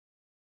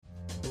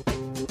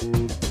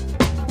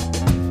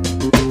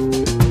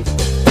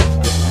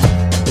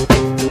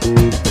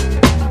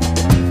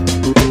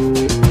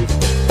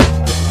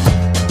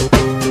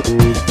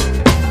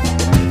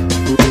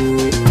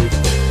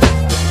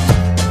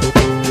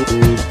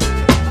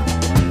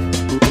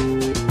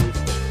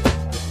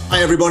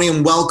Hi, everybody,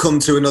 and welcome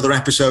to another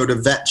episode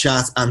of Vet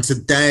Chat. And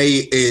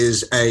today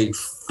is a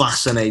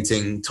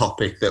fascinating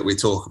topic that we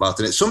talk about.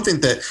 And it's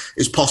something that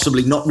is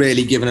possibly not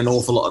really given an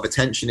awful lot of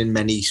attention in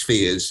many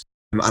spheres.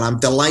 And I'm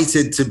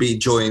delighted to be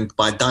joined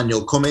by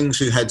Daniel Cummings,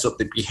 who heads up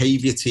the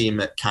behaviour team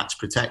at Cats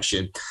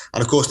Protection.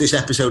 And of course, this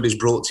episode is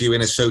brought to you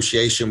in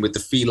association with the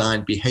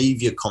Feline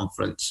Behaviour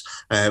Conference,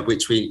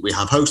 which we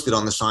have hosted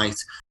on the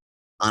site.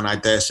 And I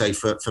dare say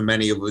for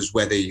many of us,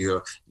 whether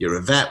you're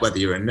a vet, whether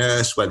you're a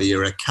nurse, whether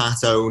you're a cat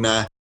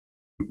owner,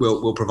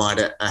 we'll provide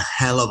a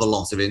hell of a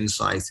lot of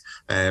insight.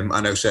 I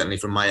know certainly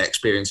from my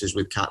experiences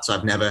with cats,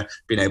 I've never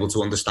been able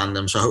to understand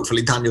them. So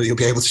hopefully, Daniel, you'll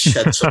be able to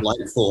shed some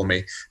light for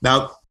me.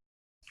 Now,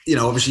 you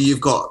know, obviously you've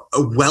got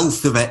a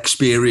wealth of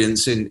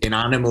experience in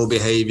animal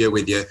behavior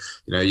with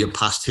your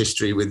past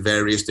history with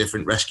various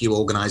different rescue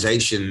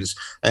organizations.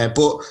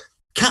 But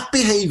cat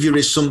behavior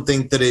is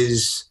something that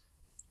is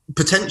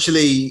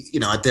potentially,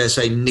 I dare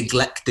say,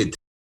 neglected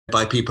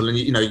by people. And,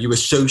 you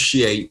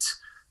associate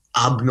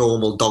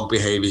abnormal dog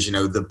behaviors,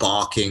 the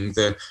barking,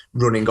 the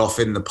running off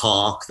in the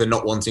park, the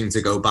not wanting to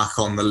go back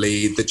on the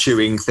lead, the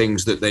chewing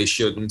things that they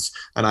shouldn't.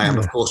 And I am,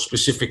 of course,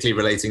 specifically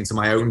relating to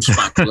my own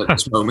spackle at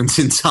this moment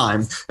in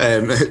time,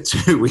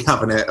 to we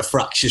have a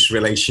fractious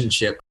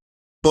relationship.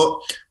 But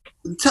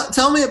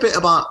tell me a bit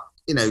about,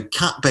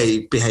 cat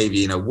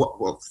behavior.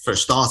 What for a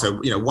starter,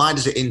 why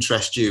does it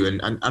interest you,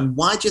 and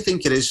why do you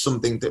think it is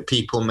something that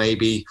people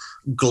maybe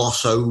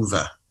gloss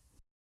over?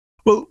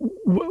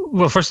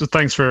 Well, first,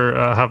 thanks for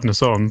having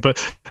us on. But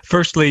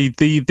firstly,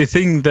 the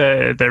thing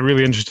that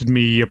really interested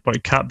me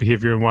about cat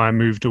behavior and why I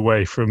moved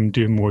away from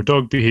doing more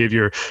dog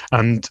behavior,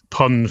 and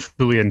pun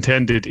fully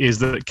intended, is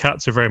that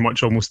cats are very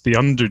much almost the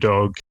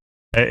underdog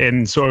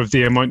in sort of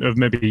the amount of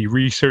maybe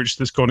research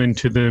that's gone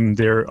into them,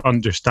 their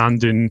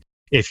understanding.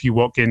 If you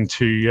walk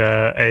into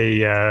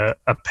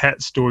a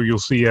pet store, you'll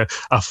see a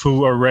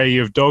full array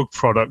of dog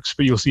products,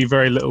 but you'll see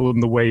very little in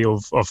the way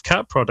of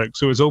cat products.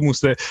 So it's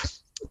almost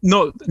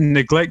not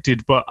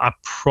neglected, but a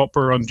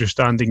proper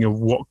understanding of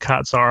what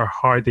cats are,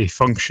 how they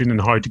function, and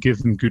how to give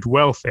them good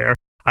welfare,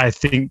 I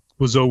think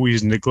was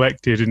always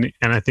neglected. And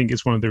I think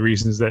it's one of the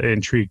reasons that it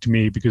intrigued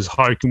me, because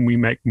how can we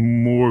make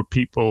more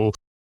people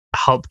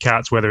help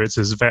cats, whether it's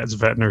as vets,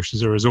 vet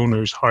nurses, or as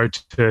owners, how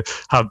to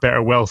have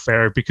better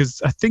welfare?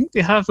 Because I think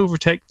they have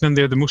overtaken them.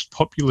 They're the most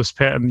populous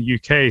pet in the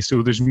UK.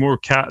 So there's more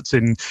cats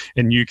in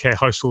UK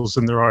households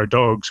than there are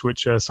dogs,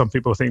 which some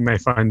people think may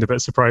find a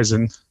bit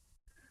surprising.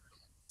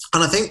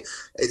 And I think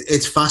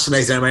it's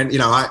fascinating. I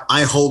mean,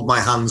 I hold my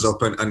hands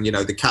up and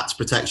the Cats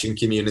Protection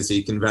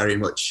community can very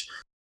much,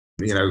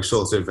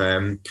 sort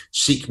of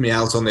seek me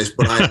out on this,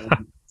 but I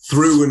am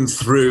through and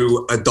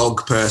through a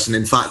dog person.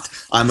 In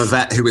fact, I'm a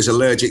vet who is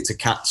allergic to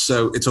cats,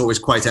 so it's always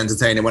quite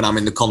entertaining when I'm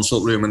in the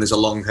consult room and there's a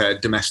long-haired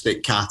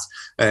domestic cat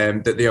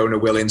that the owner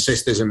will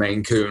insist is a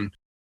Maine Coon.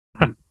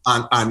 and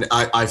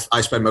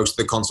I spend most of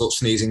the consult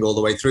sneezing all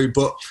the way through.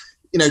 But,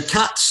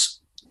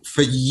 cats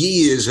for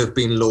years have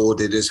been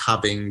lauded as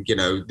having,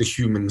 the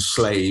human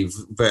slave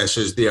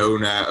versus the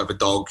owner of a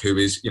dog who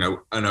is,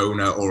 an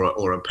owner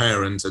or a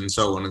parent, and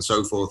so on and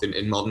so forth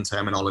in modern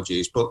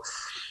terminologies. But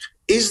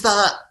is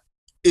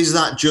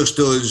that just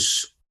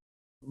us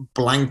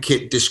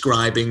blanket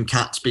describing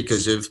cats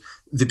because of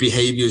the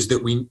behaviours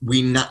that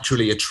we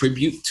naturally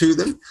attribute to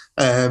them?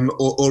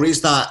 Or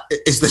is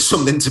there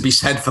something to be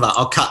said for that?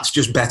 Are cats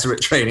just better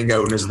at training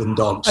owners than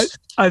dogs?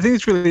 I think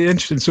it's really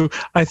interesting. So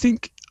I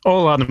think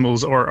all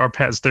animals or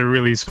pets, they're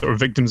really sort of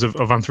victims of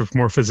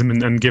anthropomorphism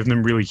and giving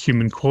them really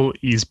human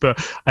qualities. But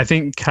I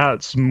think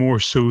cats more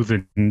so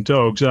than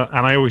dogs. And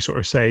I always sort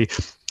of say,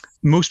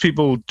 most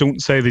people don't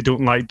say they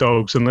don't like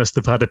dogs unless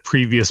they've had a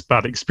previous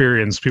bad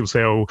experience. People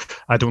say, oh,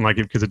 I don't like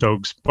it because the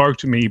dogs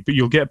barked at me. But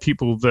you'll get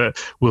people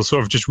that will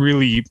sort of just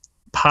really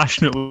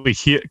passionately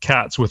hate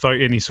cats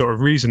without any sort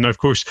of reason. Now, of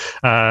course,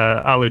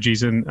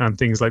 allergies and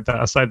things like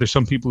that aside, there's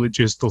some people that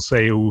they'll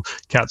say, oh,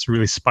 cats are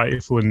really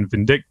spiteful and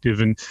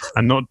vindictive, and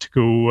not to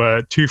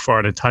go too far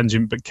on a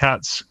tangent, but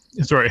cats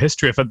throughout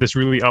history have had this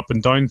really up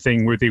and down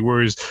thing where they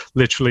were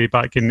literally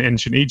back in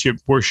ancient Egypt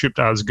worshipped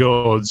as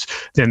gods.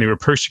 Then they were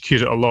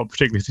persecuted a lot,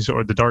 particularly through sort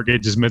of the Dark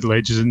Ages, Middle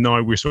Ages, and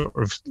now we're sort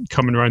of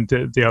coming around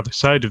to the other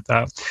side of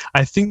that.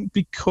 I think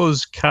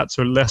because cats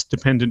are less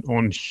dependent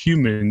on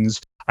humans,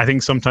 I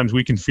think sometimes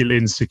we can feel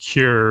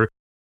insecure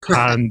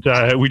and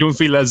we don't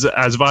feel as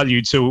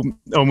valued. So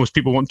almost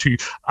people want to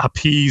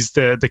appease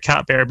the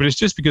cat bear, but it's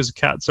just because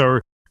cats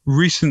are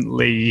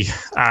recently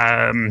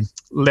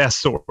less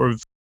sort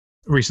of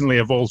recently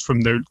evolved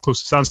from their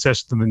closest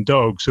ancestor than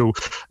dogs. So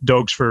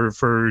dogs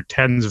for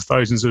tens of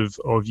thousands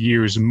of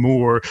years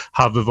more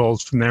have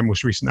evolved from their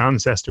most recent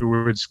ancestor,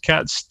 whereas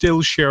cats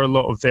still share a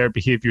lot of their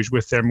behaviors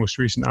with their most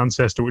recent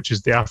ancestor, which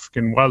is the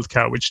African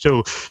wildcat, which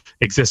still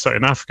exists out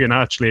in Africa. And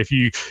actually, if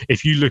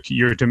you look at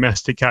your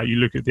domestic cat, you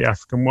look at the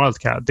African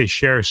wildcat, they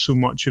share so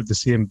much of the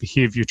same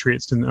behavior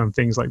traits and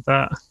things like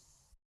that.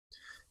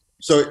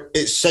 So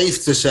it's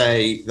safe to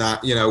say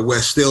that, we're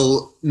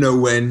still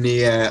nowhere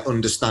near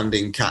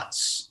understanding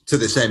cats to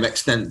the same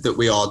extent that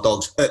we are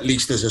dogs, at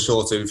least as a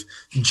sort of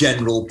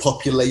general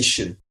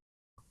population.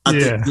 I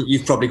Yeah. think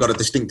you've probably got a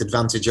distinct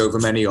advantage over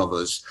many of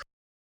us.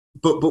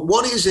 But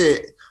what is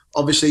it?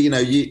 Obviously,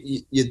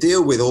 you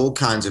deal with all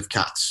kinds of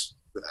cats.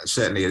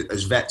 Certainly,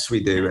 as vets, we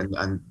do,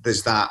 and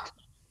there's that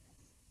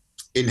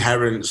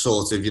inherent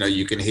sort of,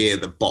 you can hear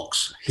the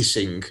box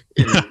hissing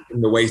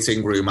in the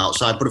waiting room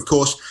outside. But of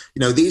course,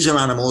 these are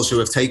animals who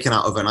have taken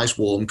out of a nice,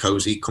 warm,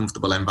 cozy,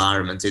 comfortable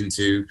environment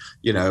into,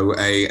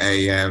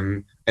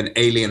 an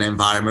alien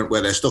environment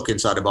where they're stuck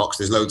inside a box.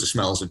 There's loads of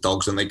smells of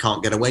dogs and they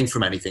can't get away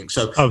from anything.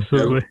 So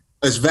Absolutely.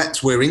 As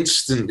vets, we're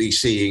instantly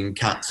seeing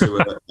cats who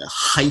are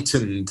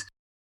heightened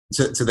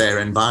to their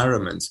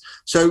environment.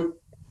 So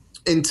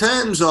in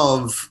terms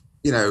of,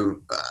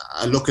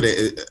 I look at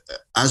it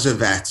as a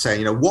vet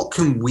saying, what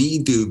can we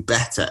do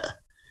better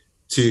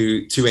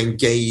to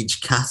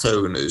engage cat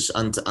owners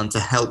and to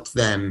help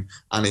them,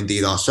 and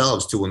indeed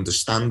ourselves, to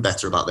understand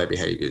better about their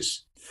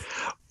behaviours?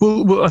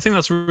 Well, I think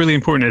that's really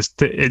important.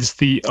 It's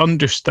the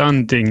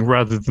understanding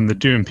rather than the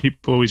doing.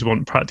 People always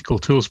want practical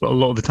tools, but a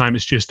lot of the time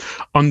it's just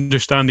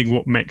understanding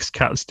what makes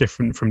cats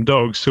different from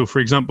dogs. So, for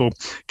example,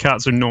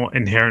 cats are not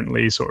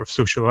inherently sort of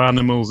social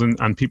animals,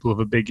 and people have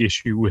a big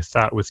issue with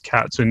that with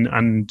cats and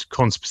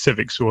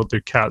conspecifics, so other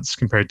cats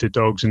compared to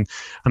dogs and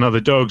other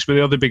dogs. But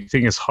the other big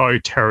thing is how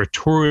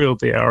territorial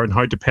they are and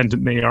how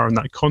dependent they are in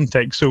that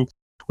context. So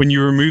when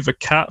you remove a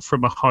cat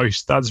from a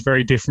house, that's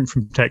very different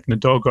from taking a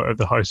dog out of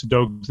the house. A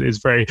dog is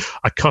very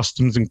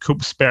accustomed and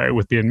copes better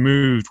with being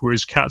moved,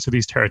 whereas cats are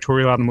these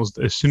territorial animals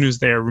that as soon as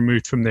they are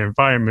removed from their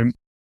environment,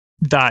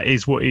 that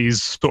is what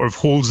is sort of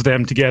holds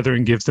them together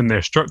and gives them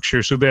their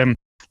structure. So then,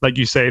 like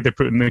you say, they're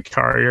put in the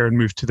carrier and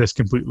moved to this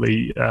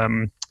completely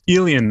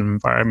alien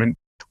environment.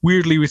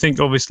 Weirdly, we think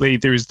obviously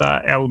there's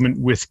that element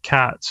with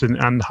cats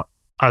and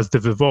as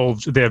they've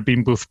evolved, they have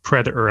been both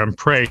predator and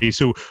prey.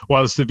 So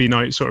whilst they've been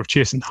out sort of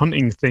chasing,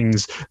 hunting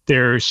things,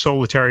 they're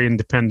solitary,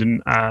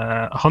 independent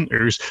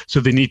hunters. So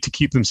they need to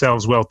keep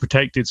themselves well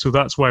protected. So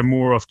that's why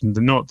more often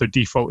than not, their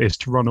default is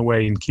to run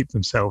away and keep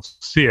themselves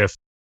safe.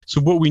 So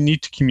what we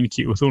need to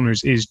communicate with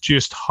owners is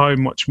just how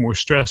much more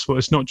stressful.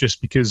 It's not just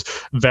because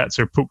vets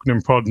are poking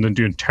and prodding and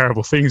doing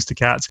terrible things to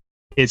cats.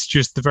 It's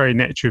just the very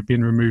nature of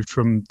being removed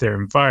from their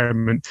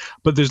environment.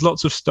 But there's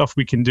lots of stuff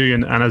we can do,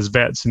 and as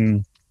vets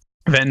and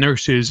vet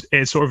nurses,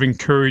 it's sort of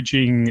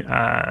encouraging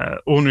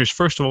owners,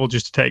 first of all,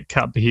 just to take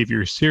cat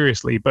behavior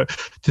seriously, but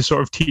to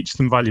sort of teach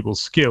them valuable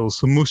skills.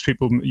 So most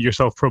people,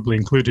 yourself probably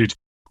included,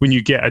 when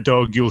you get a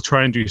dog, you'll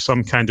try and do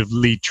some kind of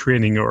lead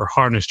training or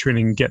harness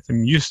training and get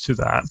them used to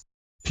that.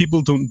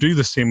 People don't do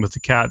the same with the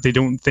cat. They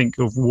don't think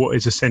of what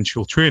is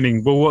essential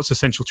training. Well, what's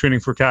essential training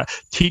for a cat?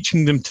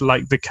 Teaching them to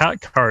like the cat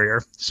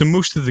carrier. So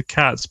most of the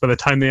cats, by the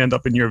time they end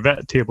up in your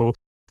vet table,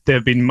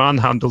 they've been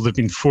manhandled, they've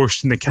been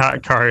forced in the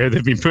cat carrier,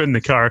 they've been put in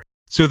the car.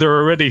 So they're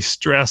already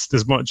stressed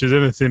as much as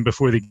anything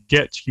before they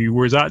get to you.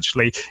 Whereas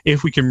actually,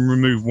 if we can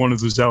remove one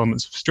of those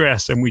elements of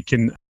stress and we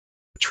can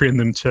train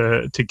them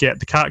to get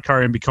the cat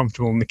carrier and be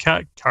comfortable in the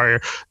cat carrier,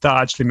 that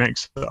actually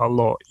makes it a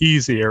lot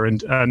easier.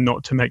 And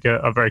not to make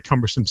a very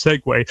cumbersome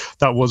segue,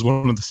 that was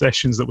one of the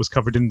sessions that was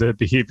covered in the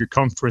behavior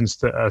conference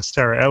that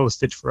Sarah Ellis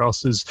did for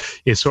us,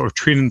 is sort of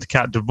training the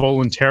cat to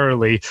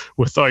voluntarily,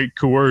 without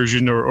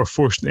coercion or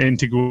forcing it in,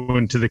 to go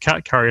into the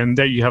cat carrier. And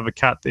there you have a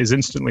cat that is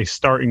instantly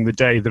starting the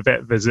day, the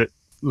vet visit,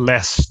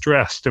 less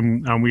stressed.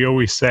 And we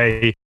always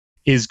say,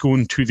 is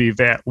going to the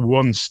vet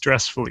one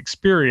stressful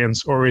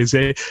experience, or is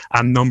it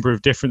a number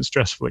of different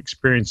stressful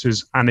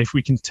experiences? And if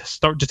we can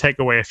start to take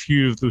away a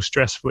few of those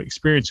stressful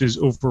experiences,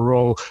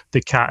 overall the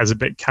cat is a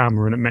bit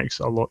calmer and it makes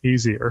it a lot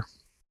easier.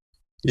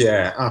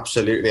 Yeah,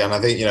 absolutely. And I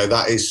think,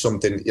 that is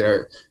something,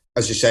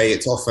 as you say,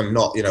 it's often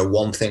not,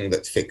 one thing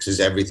that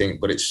fixes everything,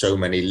 but it's so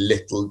many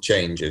little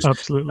changes.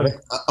 Absolutely.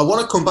 I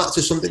want to come back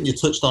to something you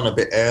touched on a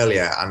bit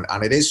earlier,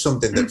 and it is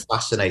something that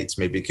fascinates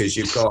me, because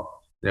you've got,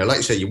 like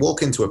you say, you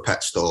walk into a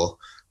pet store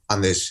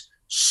and there's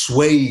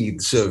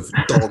swathes of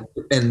dog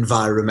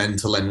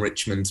environmental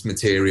enrichment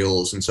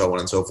materials and so on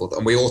and so forth.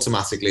 And we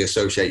automatically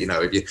associate,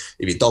 if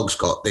your dog's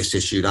got this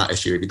issue, that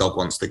issue, if your dog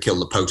wants to kill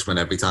the postman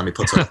every time he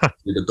puts it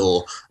through the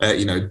door,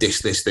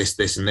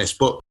 this and this.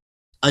 But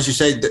as you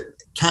say, the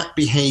cat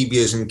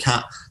behaviors and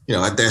cat,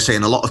 I dare say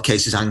in a lot of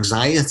cases,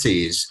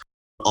 anxieties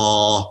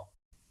are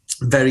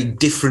very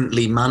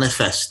differently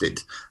manifested.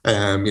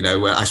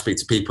 Where I speak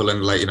to people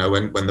and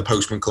when the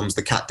postman comes,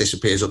 the cat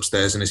disappears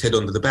upstairs and is hid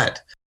under the bed.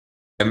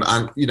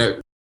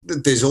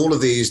 There's all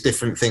of these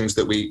different things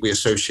that we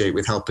associate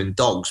with helping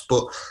dogs.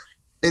 But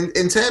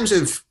in terms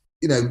of,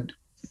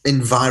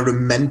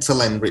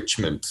 environmental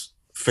enrichment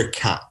for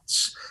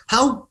cats,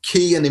 how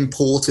key and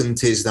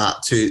important is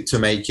that to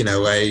make,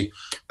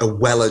 a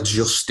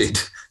well-adjusted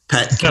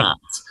pet cat?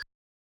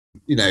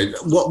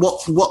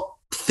 What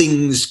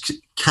things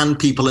can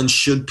people and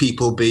should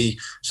people be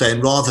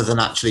saying, rather than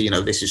actually,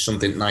 this is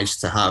something nice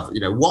to have?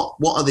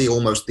 What are the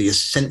almost the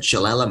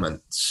essential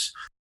elements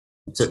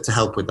to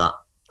help with that?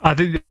 I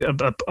think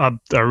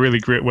a really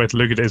great way to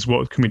look at it is,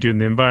 what can we do in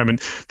the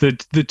environment?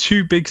 The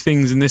two big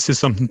things, and this is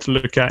something to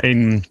look at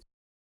in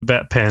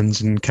vet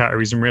pens and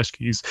catteries and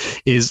rescues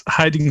is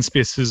hiding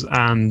spaces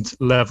and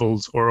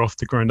levels or off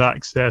the ground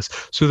access.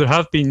 So there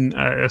have been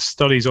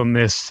studies on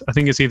this. I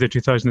think it's either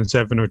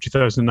 2007 or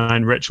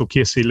 2009. Rachel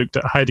Casey looked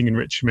at hiding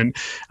enrichment,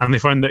 and they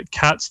found that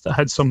cats that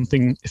had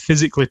something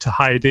physically to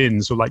hide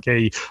in, so like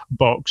a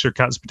box or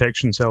cat's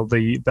protection cell,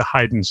 the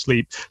hide and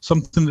sleep,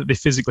 something that they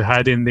physically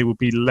hide in, they would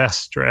be less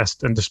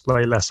stressed and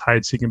display less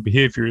hide-seeking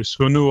behaviors.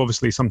 So no,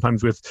 obviously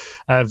sometimes with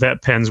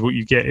vet pens, what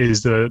you get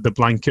is the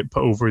blanket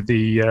put over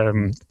the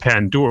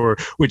pen door,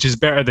 which is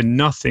better than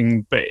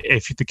nothing. But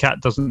if the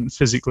cat doesn't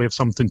physically have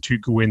something to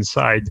go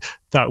inside,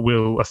 that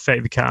will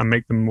affect the cat and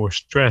make them more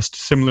stressed.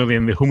 Similarly,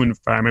 in the home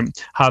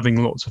environment,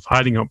 having lots of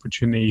hiding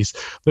opportunities.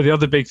 But the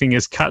other big thing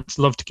is cats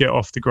love to get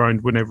off the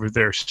ground whenever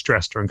they're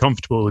stressed or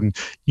uncomfortable. And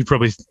you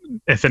probably,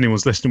 if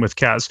anyone's listening with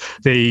cats,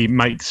 they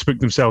might spook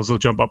themselves, they'll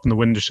jump up on the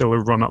windowsill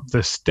or run up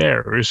the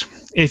stairs.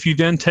 If you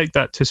then take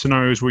that to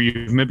scenarios where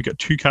you've maybe got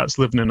two cats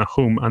living in a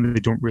home and they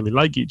don't really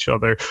like each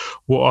other,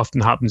 what often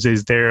happens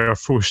is they're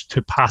forced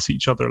to pass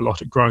each other a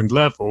lot at ground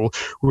level.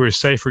 Whereas,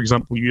 say, for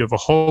example, you have a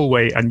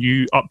hallway and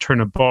you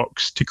upturn a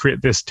box to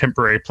create this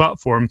temporary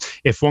platform.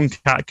 If one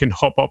cat can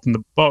hop up in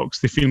the box,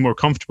 they feel more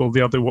comfortable.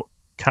 The other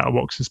cat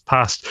walks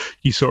past,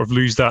 you sort of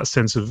lose that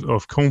sense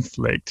of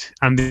conflict.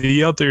 And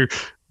the other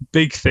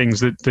big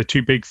things, the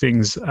two big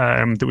things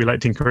that we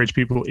like to encourage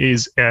people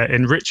is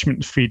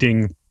enrichment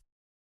feeding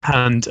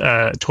and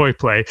toy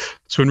play.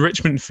 So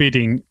enrichment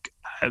feeding,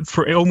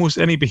 for almost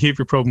any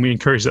behavior problem, we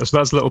encourage that. So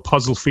that's little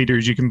puzzle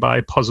feeders. You can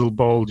buy puzzle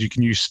balls, you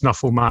can use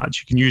snuffle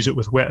mats, you can use it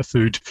with wet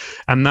food.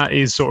 And that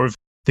is sort of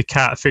the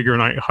cat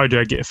figuring out, how do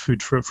I get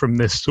food from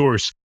this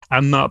source?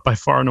 And that by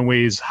far and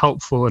away is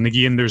helpful. And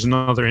again, there's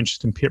another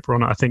interesting paper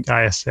on it, I think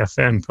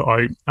ISFM put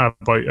out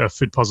about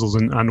food puzzles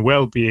and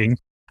well-being.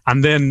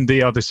 And then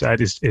the other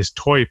side is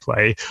toy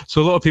play.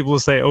 So a lot of people will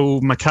say,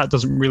 oh, my cat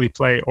doesn't really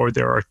play, or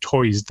there are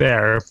toys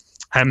there.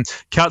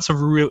 Cats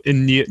have a real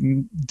innate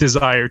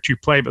desire to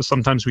play, but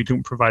sometimes we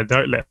don't provide the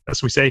outlet.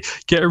 So we say,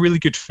 get a really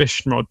good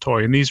fishing rod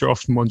toy. And these are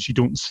often ones you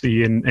don't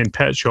see in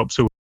pet shops.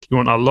 So you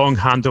want a long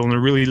handle and a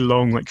really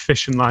long like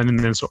fishing line, and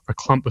then sort of a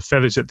clump of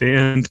feathers at the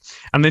end.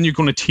 And then you're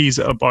going to tease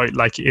it about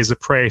like it is a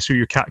prey, so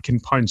your cat can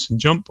pounce and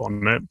jump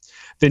on it.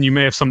 Then you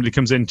may have somebody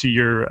comes into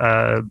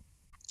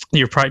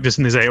your practice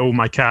and they say, oh,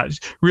 my cat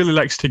really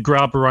likes to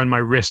grab around my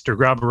wrist or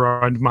grab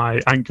around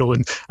my ankle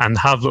and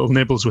have little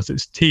nibbles with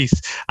its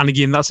teeth. And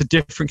again, that's a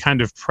different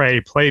kind of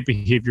play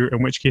behavior,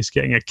 in which case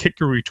getting a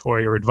kickaroo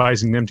toy or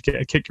advising them to get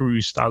a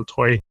kickaroo style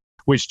toy,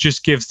 which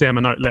just gives them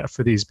an outlet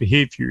for these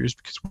behaviors.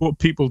 Because what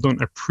people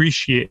don't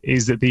appreciate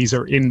is that these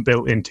are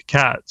inbuilt into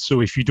cats.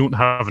 So if you don't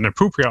have an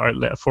appropriate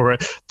outlet for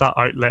it, that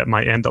outlet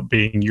might end up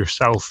being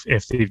yourself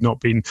if they've not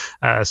been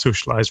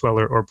socialized well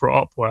or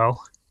brought up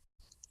well.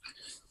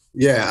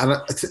 Yeah,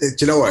 and do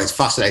you know what? It's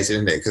fascinating,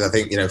 isn't it? Because I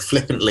think,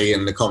 flippantly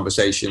in the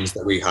conversations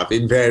that we have,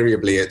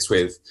 invariably it's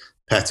with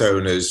pet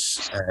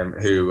owners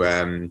who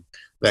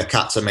their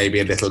cats are maybe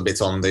a little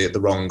bit on the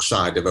wrong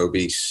side of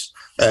obese.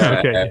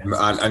 Okay.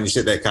 And you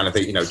sit there kind of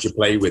think, do you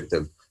play with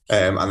them?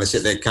 And they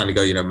sit there kind of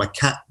go, my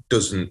cat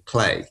doesn't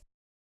play.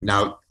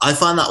 Now, I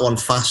find that one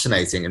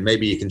fascinating, and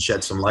maybe you can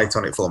shed some light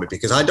on it for me,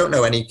 because I don't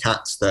know any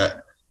cats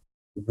that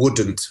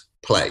wouldn't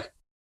play.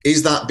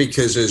 Is that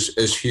because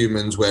as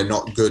humans, we're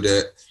not good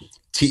at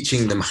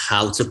teaching them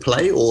how to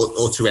play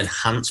or to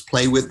enhance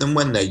play with them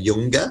when they're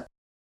younger?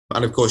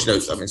 And of course,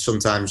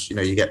 sometimes,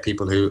 you get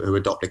people who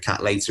adopt a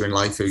cat later in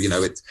life who,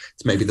 it's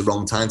maybe the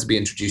wrong time to be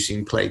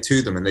introducing play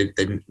to them, and they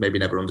maybe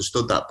never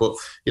understood that. But,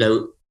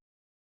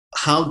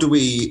 how do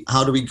we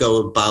go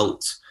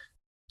about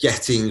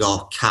getting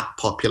our cat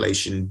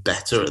population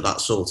better at that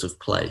sort of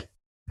play?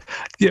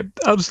 Yeah,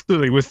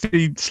 absolutely. With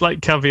the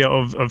slight caveat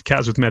of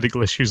cats with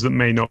medical issues that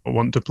may not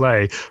want to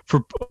play,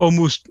 for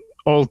almost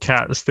all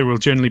cats, there will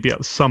generally be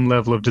at some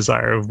level of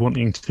desire of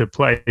wanting to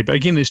play. But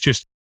again, it's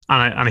just,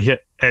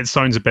 it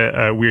sounds a bit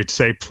weird to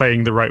say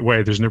playing the right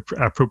way. There's an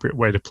appropriate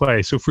way to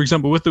play. So, for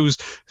example, with those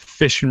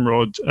fishing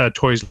rod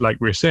toys, like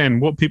we're saying,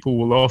 what people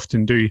will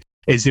often do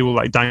is they will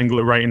like dangle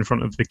it right in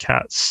front of the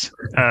cat's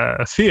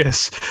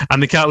face,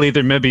 and the cat will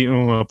either maybe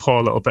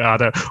paw a little bit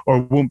at it or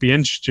won't be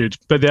interested.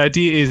 But the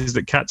idea is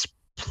that cats'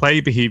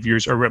 play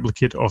behaviors are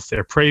replicated of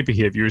their prey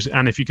behaviors.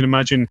 And if you can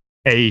imagine,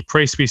 a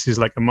prey species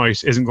like a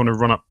mouse isn't going to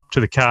run up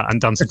to the cat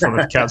and dance in front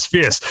of the cat's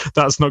face.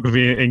 That's not going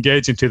to be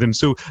engaging to them.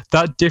 So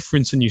that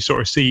difference, and you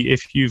sort of see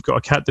if you've got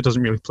a cat that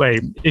doesn't really play,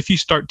 if you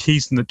start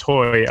teasing the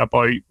toy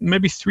about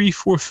maybe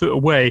 3-4 foot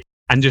away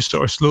and just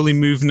sort of slowly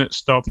moving it,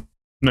 stopping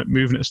it,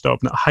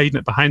 hiding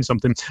it behind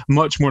something,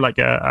 much more like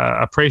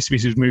a prey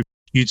species move,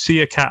 you'd see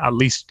a cat at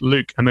least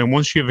look. And then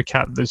once you have a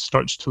cat that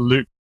starts to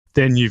look,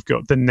 then you've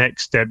got the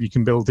next step you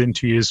can build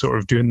into is sort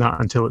of doing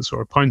that until it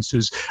sort of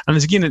pounces. And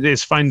again, it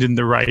is finding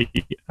the right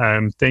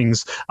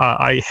things.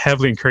 I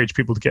heavily encourage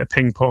people to get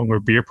ping pong or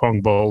beer pong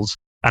balls,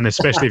 and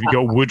especially if you've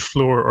got wood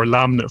floor or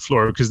laminate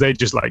floor, because they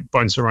just like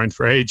bounce around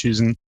for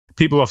ages. And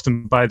people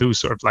often buy those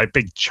sort of like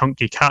big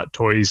chunky cat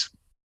toys.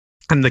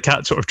 and the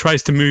cat sort of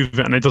tries to move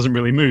it and it doesn't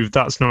really move,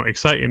 that's not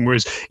exciting.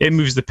 Whereas it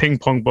moves the ping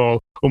pong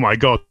ball, oh my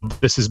God,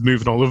 this is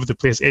moving all over the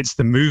place. It's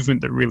the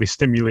movement that really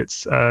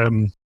stimulates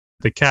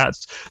the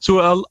cats. So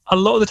a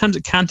lot of the times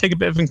it can take a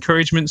bit of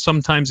encouragement.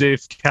 Sometimes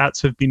if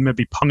cats have been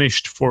maybe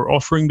punished for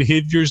offering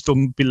behaviours,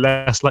 they'll be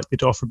less likely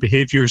to offer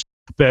behaviours,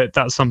 but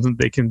that's something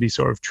they can be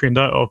sort of trained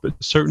out of. But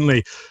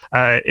certainly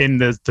in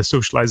the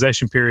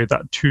socialisation period,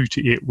 that 2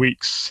 to 8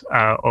 weeks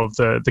of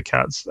the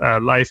cat's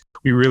life,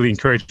 we really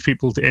encourage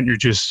people to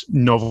introduce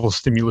novel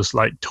stimulus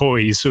like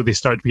toys, so they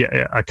start to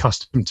get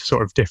accustomed to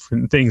sort of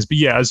different things. But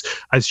yeah,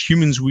 as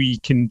humans, we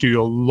can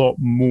do a lot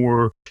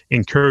more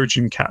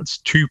encouraging cats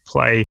to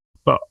play,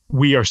 but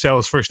we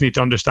ourselves first need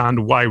to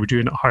understand why we're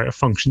doing it, how it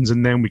functions,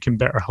 and then we can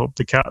better help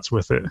the cats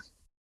with it.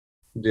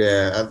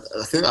 Yeah,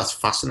 I think that's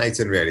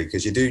fascinating, really,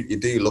 because you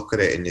do look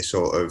at it and you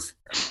sort of,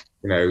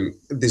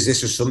 there's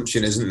this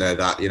assumption, isn't there,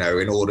 that,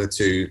 in order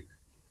to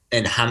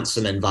enhance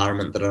an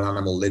environment that an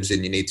animal lives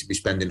in, you need to be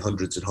spending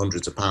hundreds and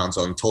hundreds of pounds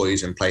on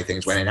toys and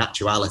playthings, when in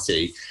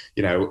actuality,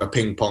 a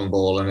ping pong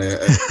ball and a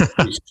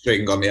piece of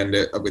string on the end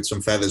with some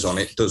feathers on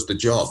it does the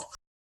job.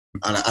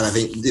 And I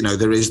think,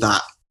 there is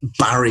that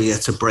barrier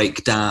to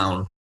break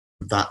down,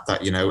 that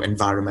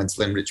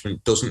environmental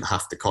enrichment doesn't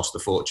have to cost a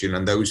fortune.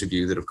 And those of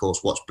you that, of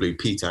course, watch Blue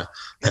Peter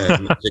as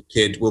a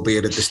kid will be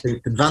at a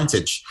distinct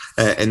advantage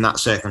in that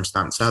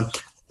circumstance.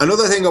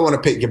 Another thing I want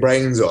to pick your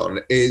brains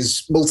on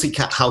is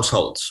multi-cat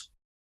households.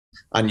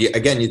 And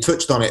you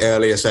touched on it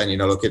earlier, saying,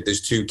 look, if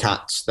there's 2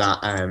 cats that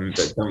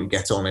don't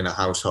get on in a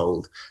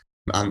household,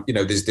 and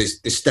there's this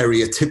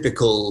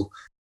stereotypical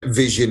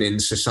vision in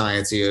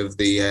society of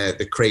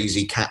the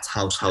crazy cat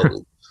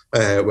household,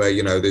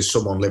 where there's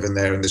someone living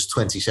there and there's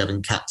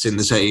 27 cats in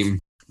the same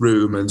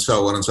room and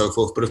so on and so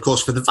forth. But of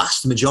course, for the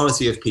vast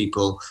majority of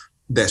people,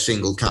 they're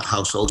single cat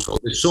households.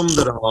 There's some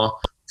that are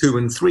 2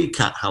 and 3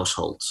 cat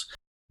households.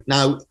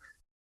 Now,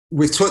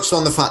 we've touched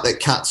on the fact that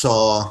cats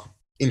are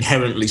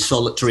inherently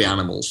solitary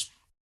animals.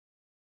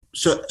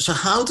 So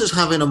how does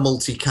having a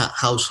multi-cat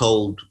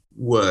household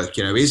work?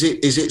 Is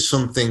it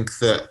something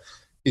that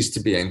is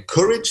to be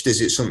encouraged? Is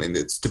it something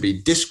that's to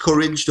be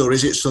discouraged? Or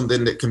is it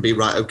something that can be,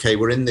 right, okay,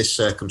 we're in this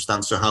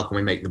circumstance, so how can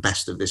we make the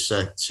best of this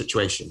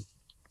situation?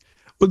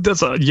 Well,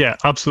 that's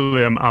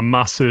absolutely a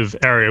massive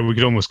area. We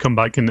could almost come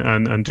back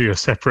and do a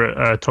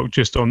separate talk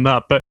just on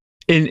that. But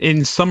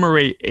in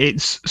summary,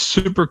 it's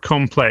super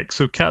complex.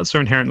 So cats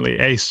are inherently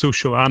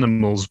asocial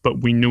animals,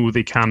 but we know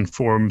they can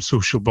form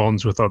social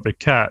bonds with other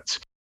cats.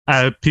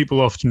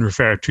 People often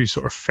refer to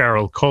sort of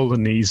feral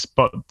colonies,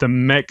 but the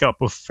makeup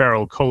of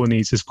feral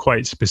colonies is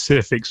quite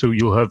specific. So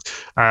you'll have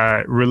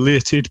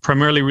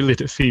primarily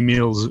related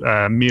females,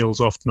 males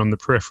often on the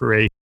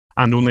periphery,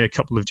 and only a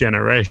couple of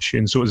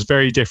generations. So it's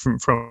very different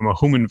from a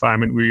home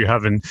environment where you're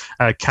having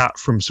a cat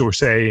from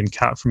source A and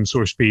cat from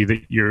source B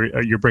that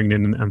you're bringing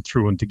in and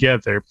throwing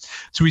together.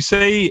 So we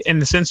say, in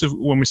the sense of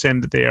when we're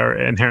saying that they are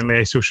inherently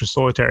asocial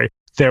solitary,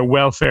 their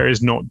welfare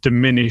is not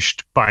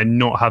diminished by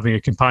not having a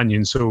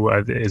companion. So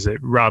is it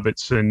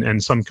rabbits? In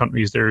some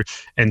countries, they're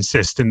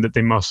insisting that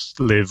they must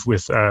live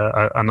with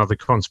another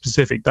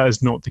conspecific. That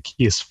is not the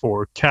case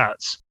for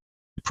cats.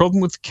 The problem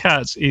with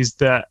cats is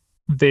that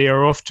they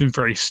are often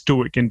very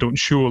stoic and don't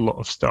show a lot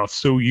of stuff.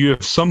 So you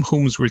have some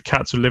homes where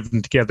cats are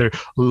living together,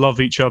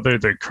 love each other,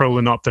 they're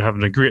curling up, they're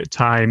having a great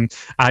time.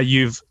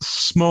 You've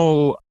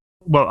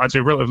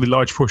a relatively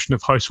large portion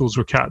of households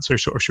where cats are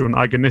sort of showing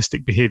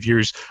agonistic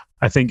behaviours.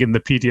 I think in the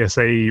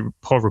PDSA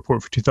POV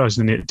report for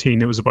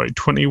 2018, it was about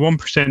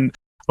 21%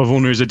 of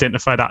owners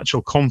identified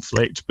actual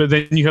conflict. But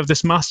then you have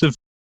this massive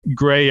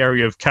grey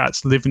area of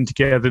cats living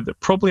together that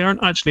probably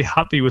aren't actually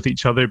happy with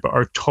each other, but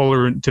are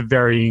tolerant to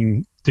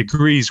varying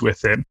degrees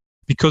with it.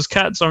 Because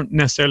cats aren't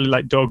necessarily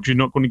like dogs, you're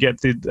not going to get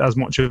as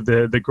much of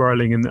the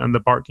growling and the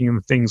barking and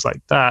the things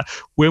like that.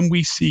 When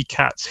we see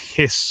cats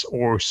hiss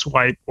or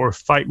swipe or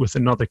fight with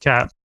another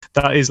cat,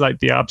 that is like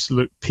the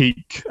absolute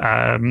peak,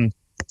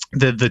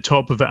 the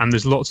top of it, and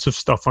there's lots of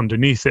stuff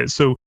underneath it.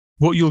 So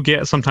what you'll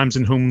get sometimes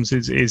in homes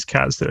is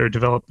cats that are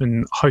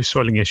developing house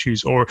soiling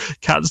issues, or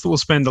cats that will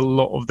spend a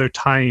lot of their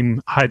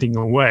time hiding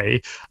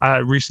away.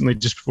 Recently,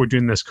 just before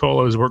doing this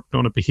call, I was working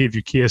on a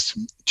behaviour case.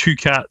 2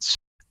 cats,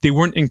 they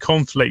weren't in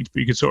conflict, but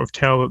you could sort of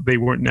tell that they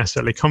weren't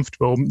necessarily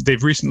comfortable.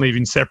 They've recently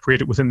been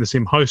separated within the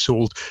same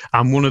household,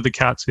 and one of the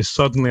cats is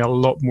suddenly a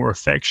lot more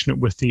affectionate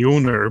with the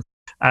owner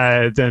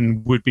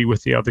than would be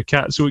with the other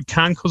cat. So it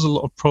can cause a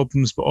lot of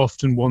problems, but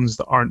often ones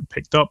that aren't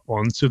picked up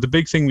on. So the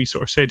big thing we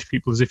sort of say to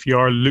people is, if you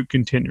are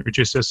looking to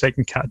introduce a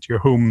second cat to your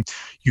home,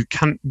 you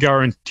can't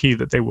guarantee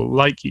that they will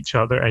like each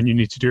other, and you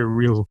need to do a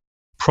real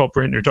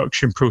proper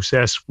introduction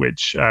process,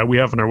 which we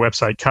have on our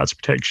website, Cats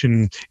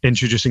Protection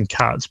Introducing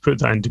Cats. Put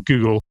that into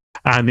Google,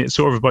 and it's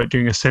sort of about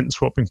doing a scent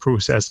swapping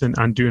process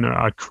and doing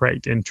a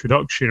correct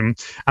introduction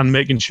and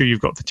making sure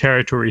you've got the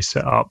territory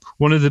set up.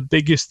 One of the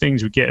biggest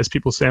things we get is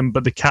people saying,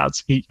 but the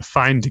cats eat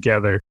fine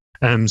together.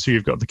 So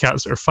you've got the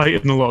cats that are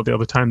fighting a lot of the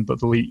other time,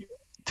 but they'll eat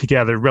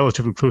together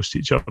relatively close to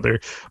each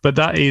other. But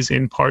that is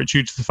in part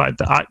due to the fact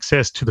that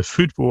access to the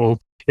food bowl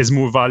is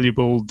more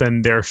valuable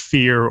than their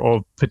fear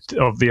of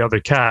the other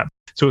cat.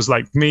 So it's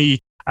like me,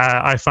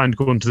 I find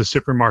going to the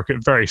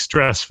supermarket very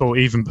stressful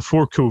even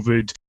before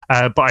COVID,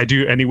 but I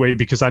do it anyway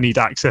because I need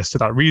access to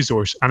that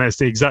resource. And it's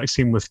the exact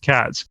same with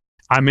cats.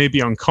 I may be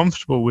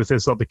uncomfortable with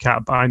this other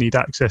cat, but I need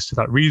access to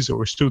that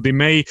resource. So they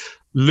may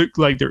look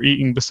like they're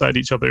eating beside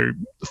each other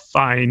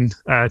fine,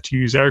 to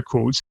use air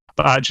quotes,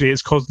 but actually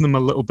it's causing them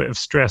a little bit of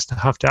stress to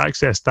have to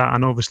access that.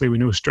 And obviously we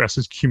know stress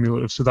is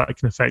cumulative, so that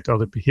can affect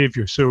other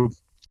behavior. So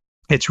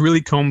it's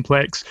really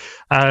complex.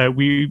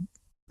 We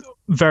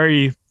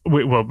pretty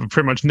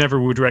much never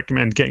would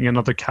recommend getting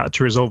another cat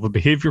to resolve a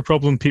behavior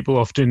problem. People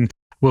often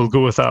will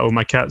go with that, oh,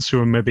 my cat's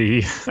showing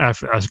maybe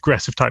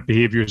aggressive type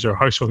behaviors or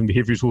householding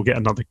behaviors, we'll get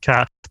another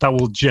cat. That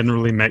will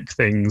generally make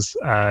things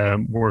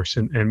worse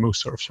in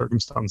most sort of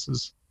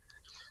circumstances.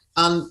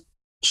 And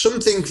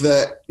something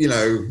that,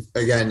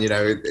 again,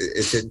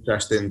 it's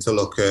interesting to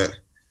look at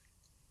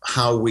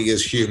how we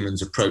as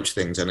humans approach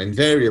things. And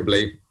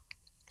invariably,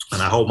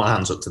 and I hold my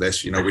hands up to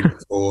this, we look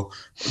for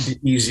the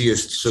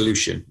easiest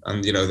solution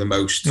and, the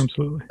most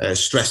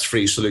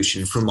stress-free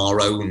solution from our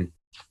own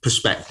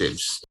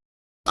perspectives.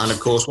 And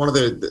of course, one of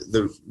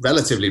the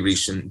relatively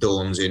recent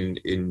dawns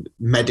in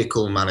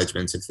medical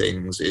management of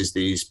things is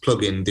these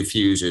plug-in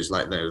diffusers,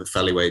 like the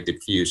Feliway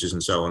diffusers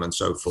and so on and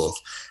so forth.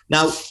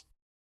 Now,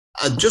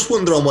 I just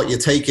wonder on what your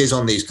take is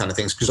on these kind of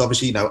things, because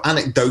obviously,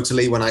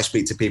 anecdotally, when I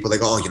speak to people, they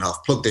go,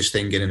 I've plugged this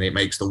thing in and it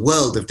makes the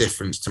world of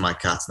difference to my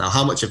cat. Now,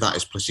 how much of that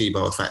is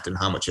placebo effect and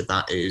how much of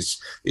that is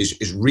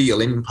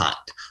real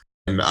impact?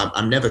 And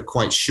I'm never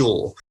quite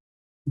sure.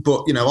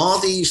 But,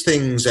 are these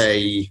things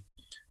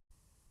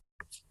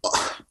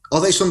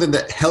are they something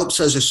that helps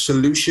as a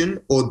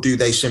solution, or do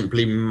they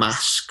simply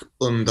mask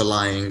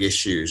underlying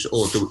issues,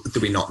 or do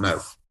we not know?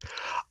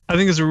 I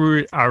think it's a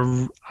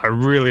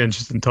really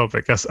interesting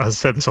topic. As I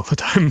said this all the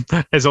time,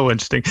 it's all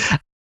interesting.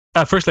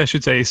 Firstly, I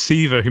should say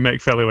SIVA, who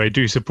make Feliway,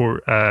 do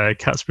support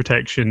cats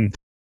protection,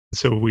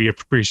 so we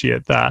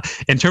appreciate that.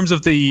 In terms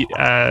of the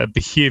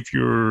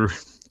behavior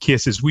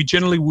cases, we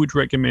generally would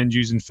recommend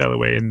using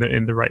Feliway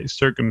in the right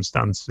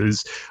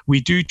circumstances.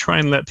 We do try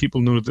and let people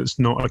know that it's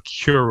not a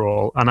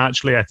cure-all. And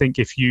actually, I think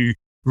if you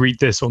read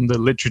this on the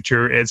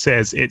literature, it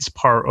says it's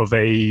part of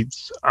a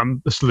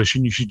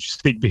solution. You should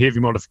seek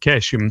behavior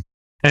modification.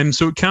 And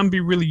so it can be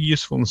really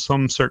useful in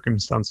some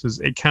circumstances.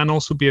 It can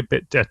also be a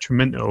bit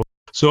detrimental.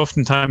 So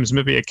oftentimes,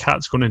 maybe a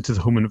cat's gone into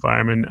the home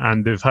environment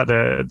and they've had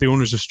the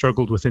owners have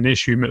struggled with an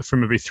issue for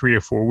maybe 3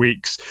 or 4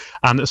 weeks.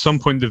 And at some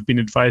point, they've been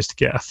advised to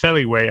get a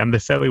Feliway, and the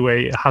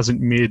Feliway hasn't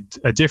made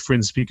a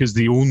difference because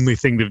the only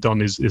thing they've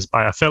done is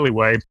buy a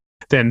Feliway.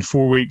 Then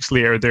 4 weeks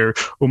later, they're,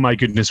 oh my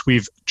goodness,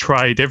 we've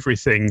tried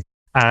everything.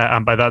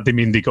 And by that, they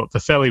mean they got the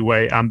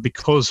Feliway. And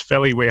because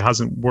Feliway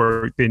hasn't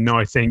worked, they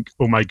now think,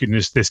 oh my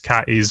goodness, this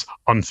cat is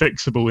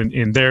unfixable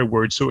in their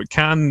words. So it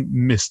can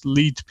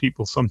mislead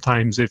people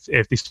sometimes if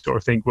they sort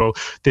of think, well,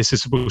 this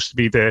is supposed to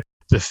be the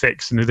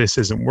fix and this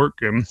isn't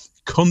working.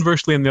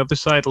 Conversely, on the other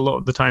side, a lot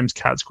of the times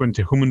cats go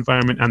into home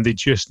environment and they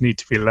just need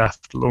to be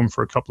left alone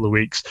for a couple of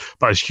weeks.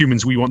 But as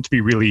humans, we want to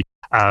be really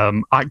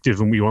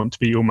active, and we want to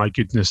be, oh my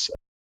goodness,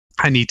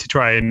 I need to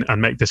try and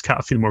make this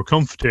cat feel more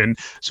confident.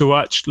 So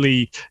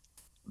actually,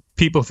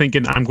 people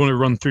thinking I'm going to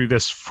run through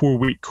this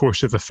 4-week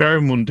course of a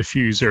pheromone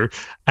diffuser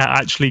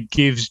actually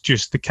gives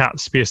just the cat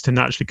space to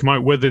naturally come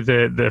out. Whether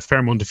the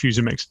pheromone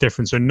diffuser makes a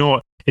difference or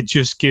not, it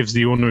just gives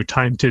the owner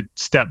time to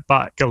step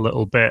back a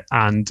little bit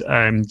and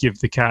give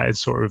the cat its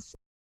sort of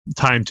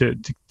time to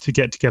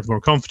get together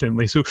more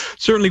confidently. So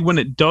certainly when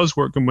it does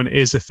work and when it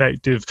is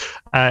effective,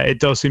 it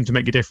does seem to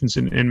make a difference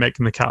in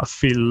making the cat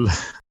feel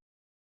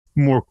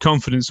more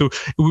confident. So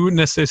we wouldn't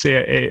necessarily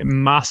say it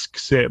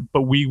masks it,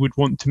 but we would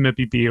want to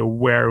maybe be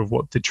aware of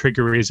what the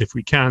trigger is if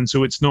we can.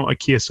 So it's not a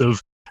case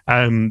of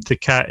the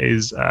cat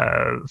is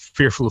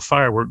fearful of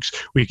fireworks.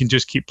 We can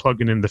just keep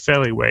plugging in the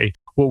Feliway.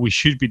 What we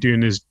should be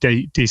doing is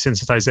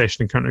desensitization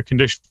and counter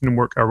conditioning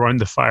work around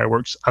the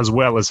fireworks, as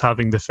well as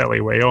having the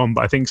Feliway on.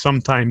 But I think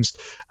sometimes,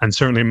 and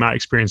certainly in my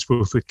experience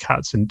both with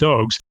cats and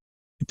dogs,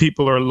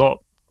 people are a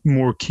lot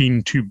more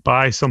keen to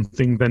buy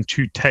something than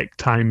to take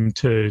time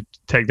to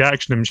take the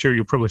action. I'm sure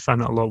you'll probably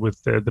find that a lot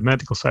with the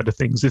medical side of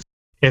things.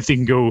 If they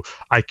can go,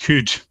 I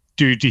could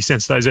do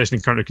desensitization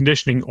and counter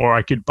conditioning, or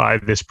I could buy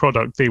this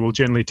product, they will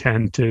generally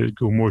tend to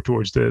go more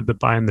towards the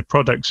buying the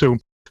product. So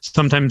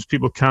sometimes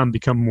people can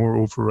become more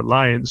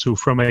over-reliant. So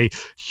from a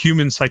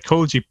human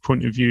psychology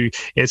point of view,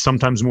 it's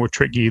sometimes more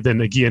tricky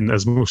than, again,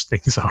 as most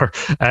things are,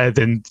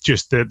 than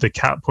just the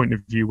cat point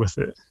of view with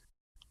it.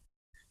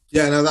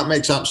 Yeah, no, that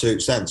makes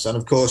absolute sense. And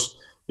of course,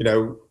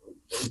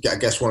 I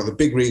guess one of the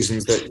big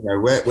reasons that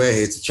we're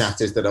here to chat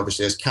is that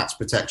obviously as cats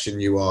protection,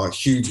 you are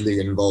hugely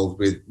involved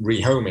with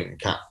rehoming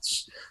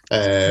cats.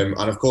 And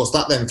of course,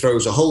 that then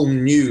throws a whole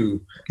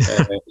new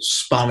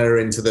spanner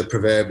into the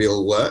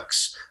proverbial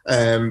works,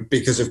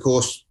 because of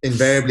course,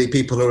 invariably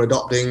people are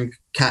adopting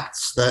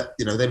cats that,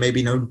 they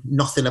maybe know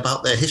nothing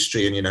about their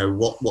history and,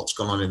 what's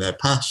gone on in their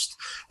past,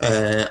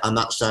 and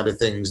that side of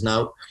things.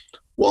 Now,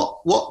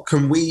 what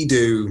can we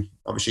do?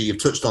 Obviously,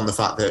 you've touched on the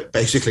fact that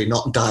basically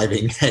not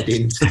diving head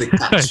into the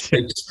cat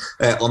space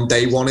on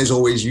day one is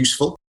always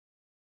useful.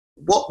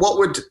 what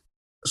would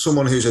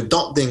someone who's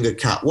adopting a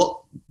cat, what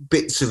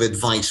bits of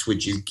advice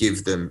would you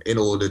give them in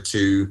order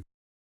to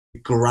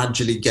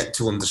gradually get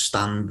to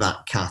understand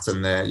that cat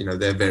and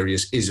their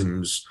various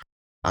isms,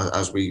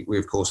 as we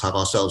of course have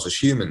ourselves as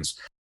humans?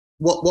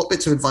 What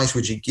bits of advice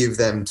would you give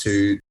them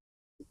to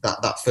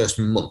that first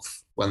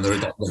month when they're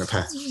adopting a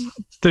pet?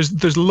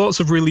 There's lots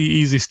of really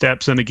easy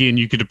steps, and again,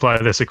 you could apply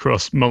this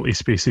across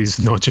multi-species,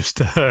 not just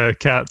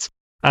cats.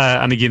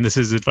 And again, this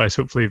is advice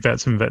hopefully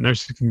vets and vet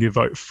nurses can give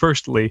out.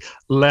 Firstly,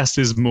 less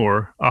is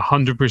more.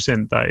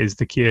 100% that is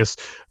the case.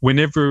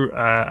 Whenever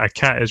a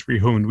cat is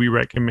rehomed, we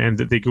recommend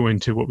that they go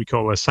into what we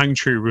call a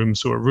sanctuary room.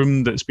 So a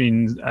room that's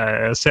been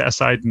set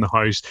aside in the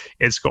house.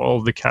 It's got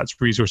all the cat's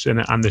resources in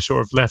it, and they're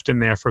sort of left in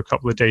there for a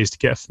couple of days to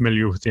get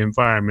familiar with the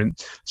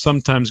environment.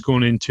 Sometimes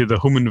going into the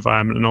home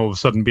environment and all of a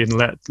sudden being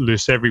let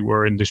loose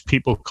everywhere, and there's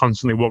people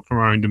constantly walking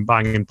around and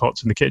banging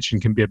pots in the kitchen,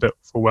 can be a bit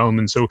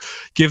overwhelming. So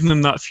giving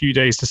them that few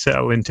days to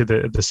settle into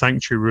the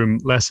sanctuary room,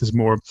 less is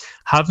more.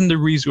 Having the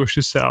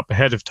resources set up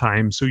ahead of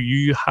time, so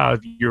you have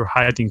your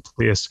hiding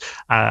place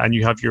and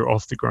you have your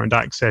off the ground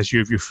access, you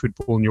have your food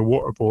bowl and your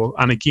water bowl,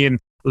 and again,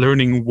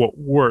 learning what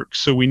works.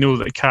 So we know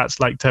that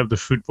cats like to have the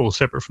food bowl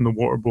separate from the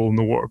water bowl, and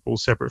the water bowl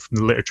separate from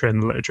the litter tray,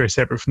 and the litter tray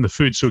separate from the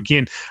food. So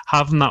again,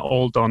 having that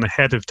all done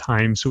ahead of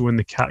time, so when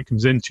the cat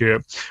comes into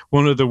it,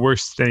 one of the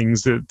worst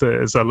things that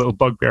is a little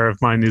bugbear of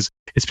mine is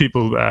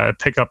people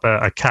pick up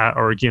a cat,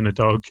 or again a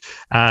dog,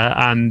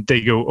 and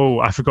they go, oh,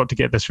 I forgot to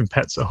get this from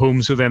Pets at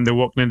Home. So then they're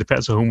walking into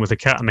Pets at Home with a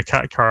cat and a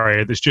cat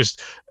carrier that's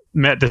just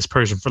met this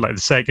person for like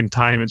the second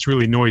time. It's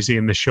really noisy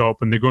in the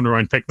shop, and they're going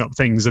around picking up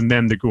things, and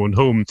then they're going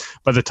home.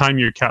 By the time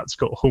your cat's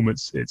got home,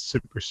 it's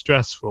super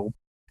stressful.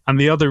 And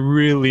the other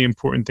really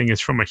important thing is,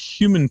 from a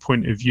human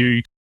point of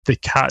view, the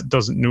cat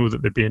doesn't know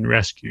that they're being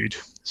rescued.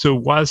 So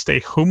whilst a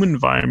home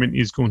environment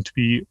is going to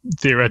be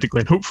theoretically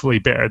and hopefully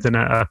better than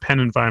a pen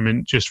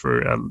environment, just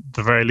for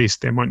the very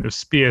least the amount of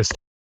space,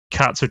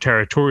 cats are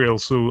territorial.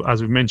 So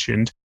as we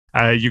mentioned,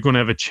 you're going to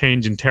have a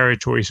change in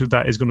territory, so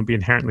that is going to be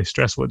inherently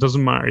stressful. It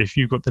doesn't matter if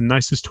you've got the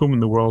nicest home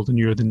in the world and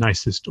you're the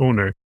nicest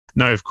owner.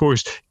 Now, of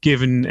course,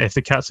 given if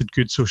the cat's had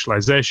good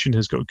socialization,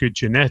 has got good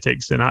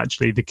genetics, then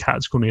actually the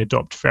cat's going to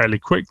adopt fairly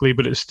quickly,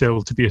 but it's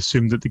still to be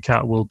assumed that the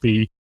cat will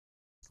be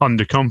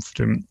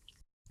underconfident.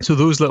 So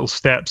those little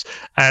steps,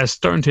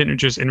 starting to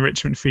introduce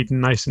enrichment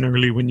feeding nice and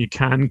early when you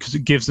can, because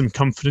it gives them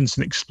confidence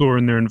in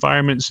exploring their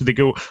environment. So they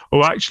go,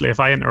 oh, actually, if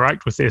I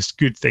interact with this,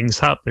 good things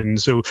happen.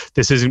 So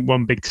this isn't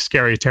one big,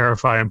 scary,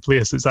 terrifying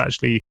place. It's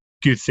actually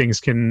good things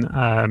can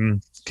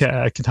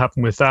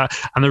happen with that.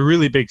 And the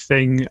really big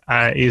thing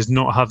is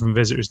not having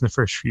visitors in the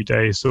first few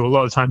days. So a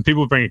lot of time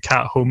people bring a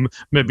cat home,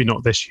 maybe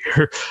not this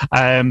year,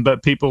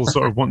 but people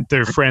sort of want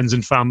their friends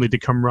and family to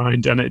come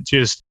round, and it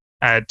just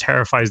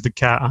terrifies the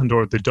cat and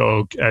or the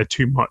dog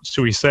too much.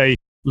 So we say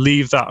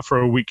leave that for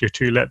a week or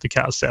two, let the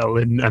cat settle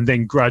in, and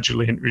then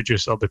gradually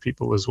introduce other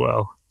people as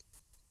well.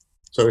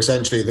 So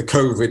essentially the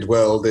COVID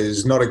world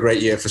is not a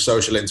great year for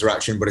social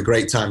interaction, but a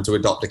great time to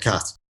adopt a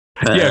cat.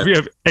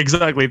 Yeah,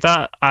 exactly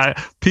that.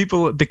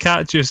 The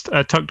cat just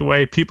tucked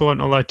away. People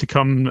aren't allowed to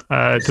come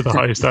to the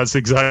house. That's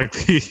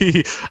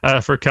exactly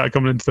for a cat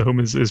coming into the home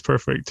is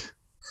perfect.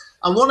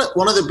 And one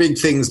of the big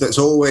things that's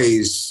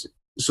always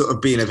sort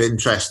of been of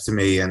interest to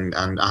me, and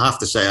I have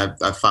to say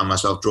I've found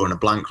myself drawing a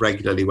blank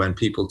regularly when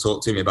people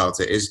talk to me about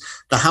it, is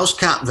the house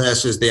cat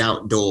versus the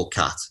outdoor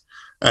cat.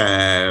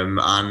 And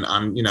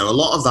a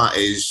lot of that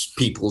is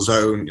people's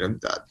own.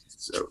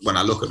 When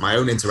I look at my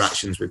own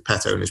interactions with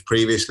pet owners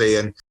previously,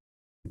 and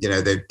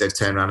they've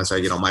turned around and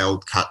said, my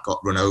old cat got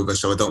run over,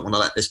 so I don't want to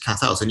let this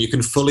cat out. And you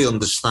can fully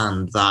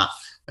understand that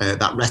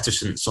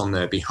reticence on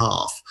their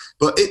behalf.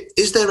 But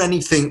is there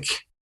anything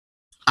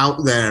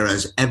out there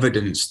as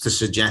evidence to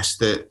suggest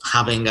that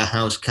having a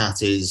house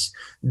cat is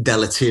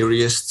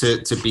deleterious to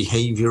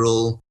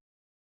behavioural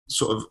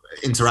sort of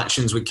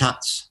interactions with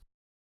cats?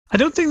 I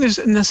don't think there's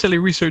necessarily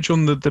research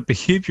on the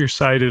behavior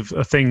side of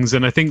things,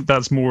 and I think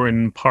that's more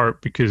in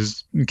part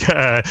because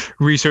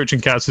research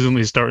in cats is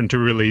only starting to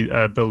really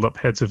build up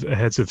heads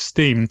of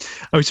steam.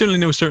 I would certainly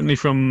know,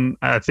 from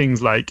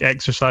things like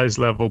exercise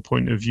level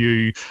point of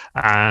view,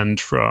 and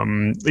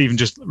from even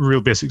just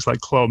real basics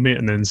like claw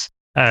maintenance.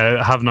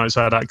 Having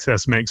outside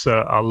access makes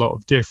a lot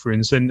of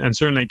difference, and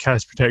certainly at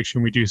Cat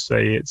Protection we do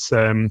say it's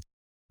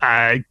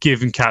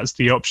giving cats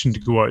the option to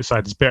go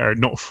outside is better,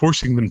 not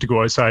forcing them to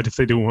go outside if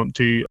they don't want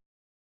to.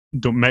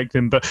 Don't make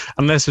them, but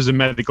unless there's a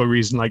medical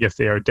reason, like if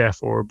they are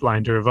deaf or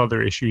blind or have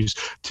other issues,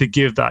 to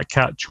give that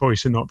cat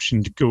choice and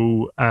option to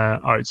go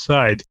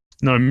outside.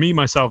 Now,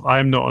 myself,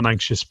 I'm not an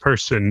anxious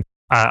person.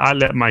 I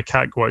let my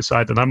cat go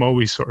outside, and I'm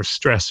always sort of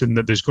stressing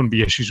that there's going to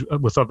be issues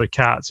with other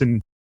cats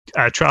and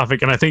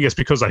traffic, and I think it's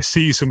because I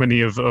see so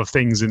many of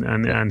things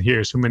and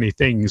hear so many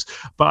things,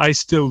 but I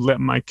still let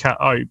my cat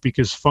out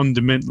because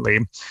fundamentally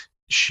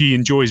she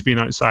enjoys being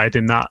outside,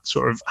 and that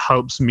sort of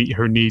helps meet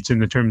her needs in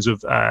the terms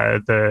of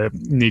the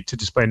need to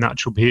display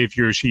natural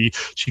behavior. She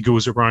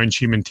goes around,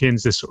 she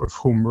maintains this sort of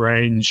home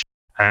range,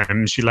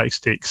 She likes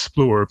to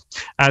explore.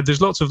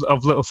 There's lots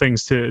of little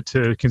things to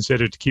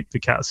consider to keep the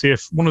cat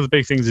safe. One of the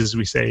big things, as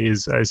we say,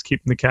 is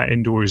keeping the cat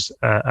indoors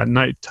at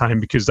night time,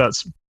 because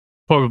that's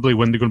probably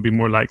when they're going to be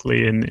more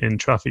likely in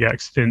traffic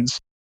accidents.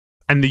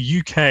 In the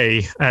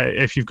UK,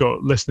 if you've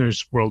got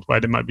listeners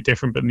worldwide, it might be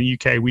different, but in the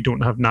UK, we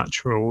don't have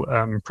natural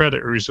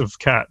predators of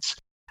cats.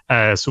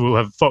 So we'll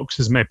have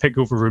foxes may pick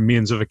over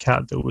remains of a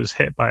cat that was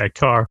hit by a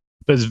car,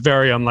 but it's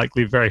very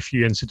unlikely, very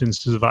few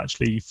incidences of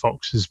actually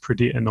foxes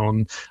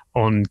predating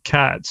on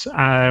cats.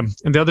 And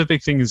the other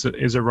big thing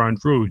is around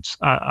roads.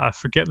 I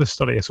forget the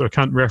study, so I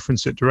can't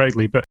reference it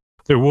directly, but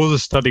there was a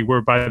study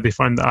whereby they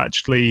found that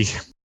actually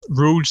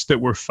roads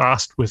that were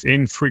fast with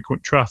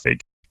infrequent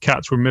traffic,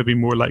 cats were maybe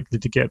more likely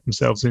to get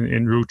themselves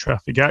in road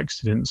traffic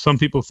accidents. Some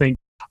people think,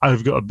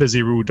 I've got a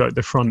busy road out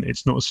the front,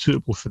 it's not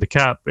suitable for the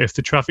cat. But if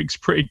the traffic's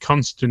pretty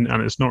constant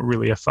and it's not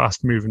really a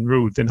fast moving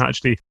road, then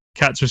actually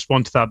cats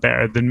respond to that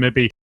better than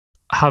maybe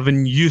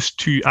having used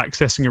to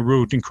accessing a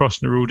road and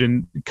crossing the road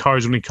and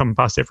cars only come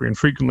past it very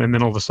infrequently, and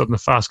then all of a sudden a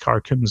fast car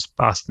comes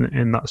past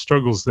and that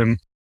struggles them.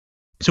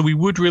 So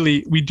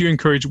we do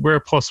encourage, where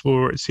possible,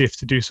 where it's safe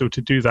to do so, to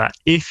do that.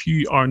 If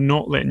you are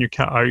not letting your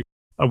cat out,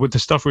 with the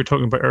stuff we were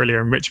talking about earlier,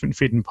 enrichment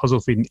feeding,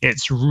 puzzle feeding,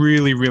 it's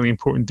really, really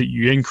important that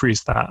you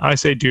increase that. I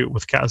say do it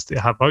with cats that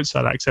have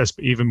outside access,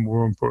 but even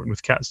more important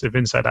with cats that have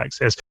inside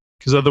access,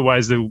 because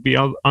otherwise they will be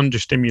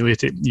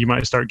understimulated. You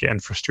might start getting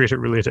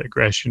frustrated-related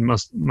aggression,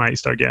 might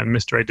start getting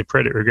misdirected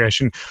predator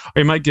aggression, or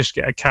you might just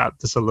get a cat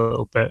that's a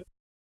little bit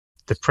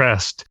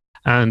depressed.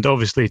 And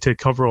obviously, to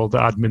cover all the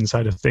admin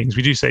side of things,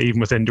 we do say even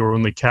with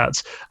indoor-only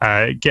cats,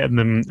 getting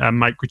them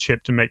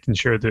microchipped and making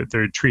sure that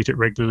they're treated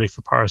regularly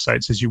for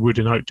parasites as you would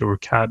an outdoor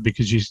cat,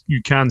 because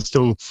you can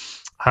still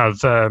have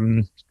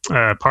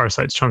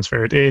parasites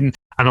transferred in.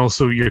 And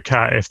also your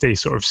cat, if they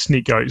sort of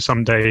sneak out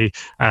someday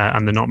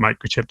and they're not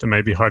microchipped, it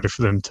may be harder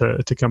for them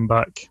to come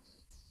back.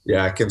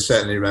 Yeah, I can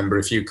certainly remember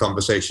a few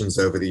conversations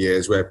over the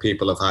years where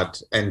people have had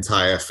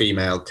entire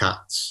female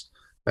cats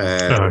who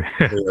have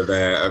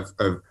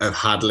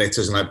had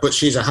litters and like, but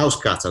she's a house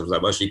cat. I was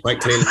like, well, she quite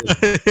clearly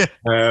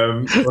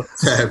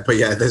but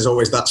yeah, there's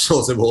always that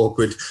sort of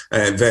awkward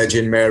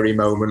Virgin Mary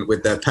moment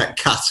with their pet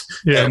cat.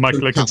 Yeah,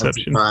 Immaculate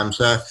Conception.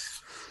 So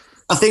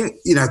I think,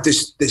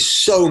 there's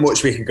so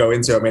much we can go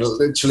into. I mean,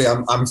 literally,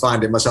 I'm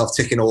finding myself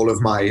ticking all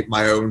of my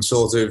own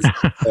sort of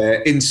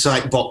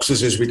insight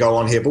boxes as we go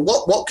on here. But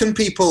what can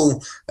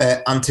people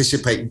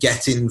anticipate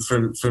getting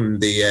from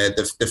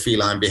the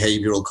Feline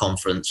Behavioural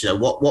Conference?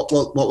 What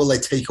will they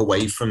take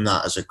away from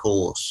that as a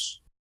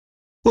course?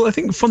 Well, I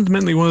think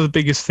fundamentally one of the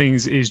biggest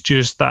things is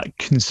just that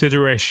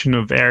consideration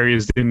of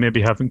areas they maybe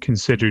haven't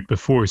considered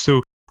before.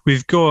 So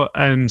we've got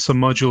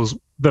some modules.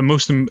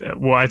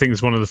 What I think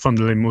is one of the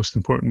fundamentally most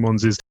important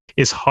ones is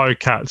how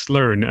cats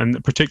learn,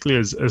 and particularly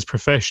as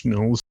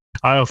professionals,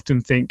 I often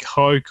think,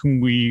 how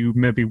can we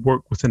maybe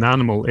work with an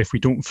animal if we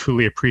don't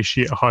fully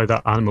appreciate how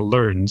that animal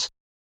learns?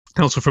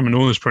 Also, from an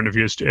owner's point of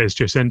view, it's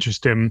just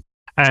interesting.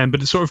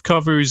 But it sort of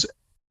covers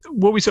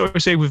what we sort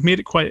of say. We've made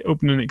it quite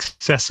open and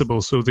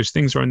accessible. So there's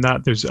things around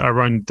that. There's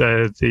around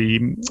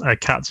the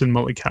cats in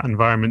multi-cat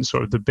environments,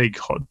 sort of the big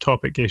hot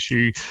topic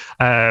issue,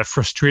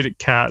 frustrated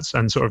cats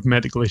and sort of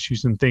medical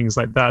issues and things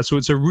like that. So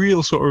it's a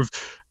real sort of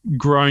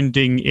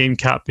grounding in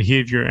cat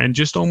behavior and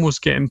just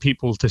almost getting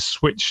people to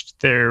switch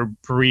their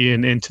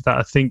brain into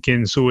that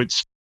thinking. So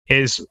it's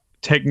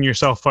taking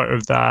yourself out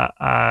of that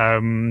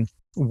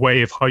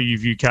way of how you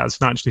view cats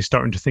and actually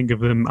starting to think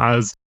of them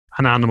as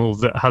an animal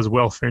that has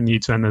welfare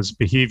needs and as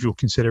behavioural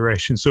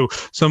consideration. So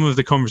some of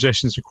the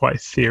conversations are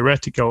quite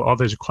theoretical,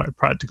 others are quite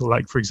practical,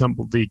 like, for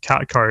example, the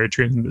cat carrier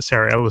training that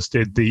Sarah Ellis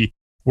did, the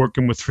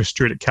working with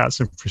frustrated cats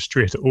and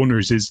frustrated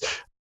owners is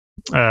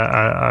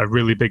a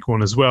really big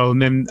one as well.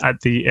 And then at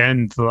the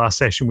end, the last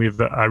session, we have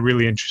a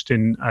really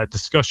interesting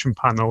discussion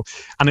panel,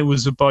 and it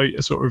was about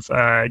sort of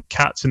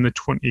cats in the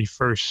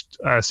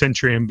 21st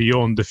century and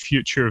beyond, the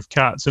future of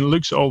cats. And it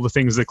looks at all the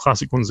things, the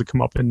classic ones that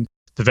come up in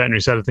the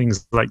veterinary side of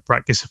things, like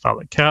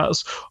brachycephalic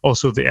cats,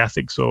 also the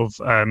ethics of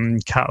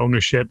cat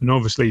ownership, and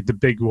obviously the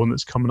big one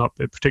that's coming up,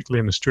 particularly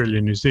in Australia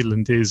and New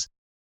Zealand, is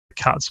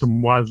cats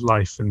and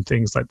wildlife and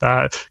things like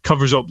that. It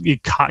covers up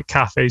cat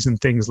cafes and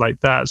things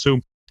like that. So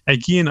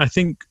again, I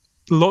think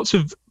lots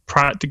of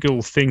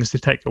practical things to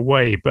take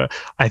away, but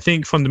I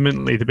think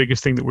fundamentally the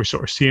biggest thing that we're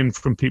sort of seeing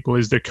from people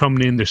is they're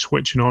coming in, they're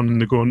switching on, and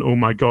they're going, oh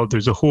my God,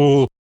 there's a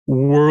whole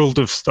world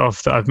of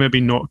stuff that I've maybe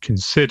not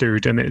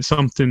considered. And it's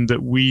something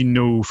that we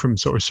know from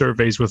sort of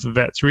surveys with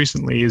vets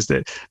recently, is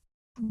that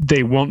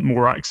they want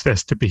more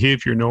access to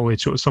behavior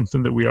knowledge. So it's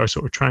something that we are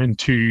sort of trying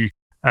to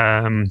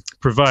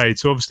provide.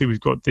 So obviously we've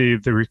got the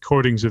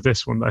recordings of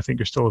this one that I think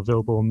are still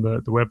available on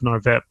the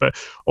webinar vet, but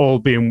all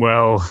being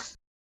well,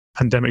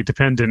 pandemic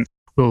dependent,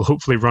 we'll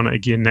hopefully run it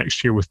again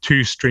next year with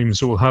 2 streams.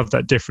 So we'll have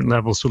that different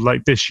level. So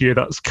like this year,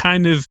 that's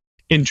kind of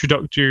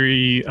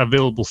introductory,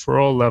 available for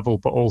all level,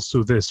 but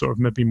also this sort of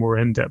maybe more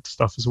in-depth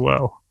stuff as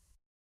well.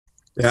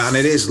 Yeah, and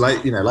it is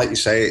like you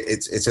say,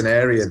 it's an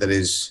area that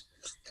is,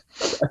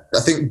 I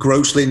think,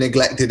 grossly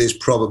neglected is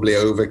probably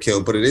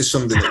overkill, but it is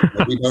something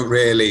that we don't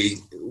really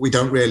we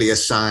don't really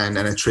assign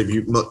and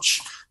attribute much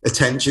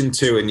attention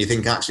to. And you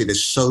think actually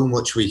there's so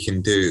much we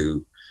can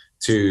do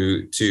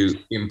to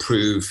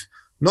improve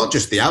not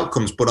just the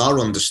outcomes, but our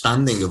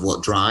understanding of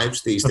what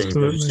drives these things.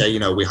 Say,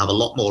 we have a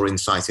lot more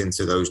insight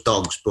into those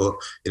dogs, but,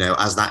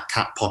 as that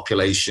cat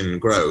population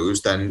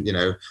grows, then,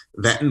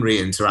 veterinary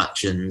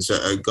interactions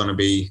are going to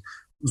be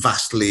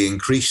vastly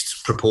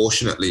increased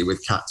proportionately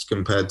with cats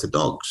compared to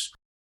dogs.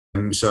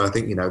 So I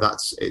think,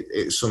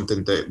 it's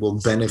something that will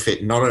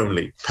benefit not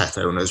only pet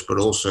owners, but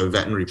also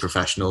veterinary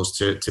professionals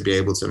to be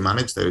able to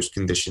manage those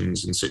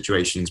conditions and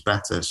situations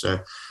better.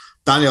 So,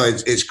 Daniel,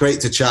 it's great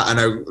to chat. I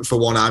know, for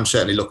one, I'm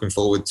certainly looking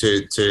forward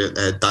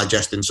to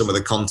digesting some of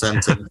the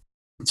content and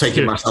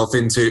taking myself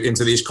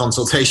into these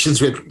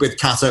consultations with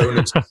cat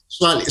owners,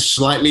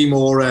 slightly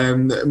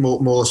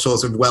more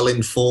sort of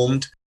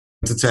well-informed,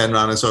 to turn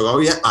around and say, oh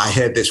yeah, I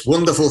heard this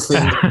wonderful thing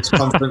at this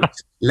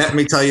conference. Let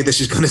me tell you, this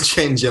is going to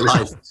change your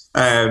life.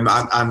 And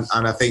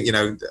I think,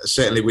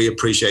 certainly we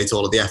appreciate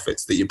all of the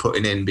efforts that you're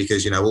putting in,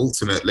 because,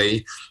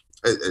 ultimately,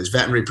 as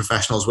veterinary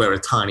professionals, we're a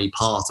tiny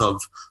part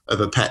of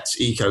a pet's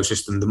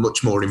ecosystem. The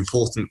much more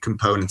important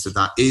component of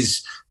that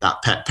is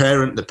that pet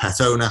parent, the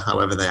pet owner,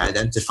 however they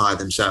identify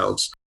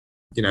themselves.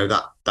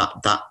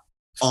 That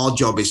our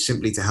job is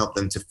simply to help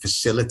them to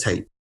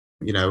facilitate,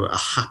 a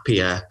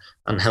happier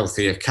and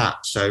healthier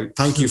cat. So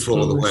thank you for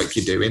all the work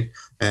you're doing.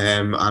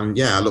 And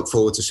yeah, I look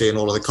forward to seeing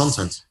all of the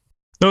content.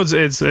 No,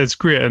 it's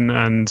great,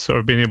 and sort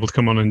of being able to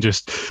come on and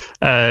just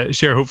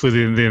share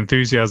hopefully the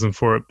enthusiasm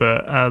for it.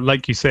 But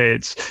like you say,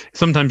 it's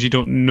sometimes you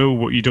don't know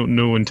what you don't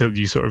know until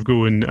you sort of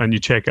go and you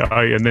check it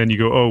out, and then you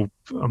go,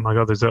 oh my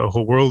God, there's a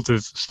whole world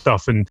of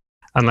stuff. And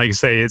like you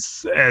say,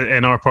 it's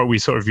in our part, we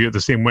sort of view it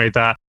the same way,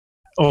 that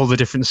all the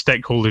different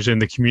stakeholders in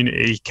the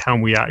community,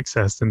 can we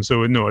access them?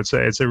 So no, it's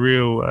a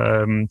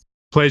real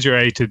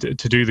pleasure to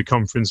do the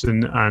conference,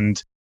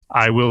 and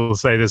I will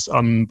say this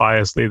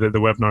unbiasedly, that the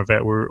Webinar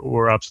Vet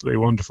were absolutely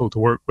wonderful to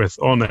work with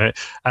on it.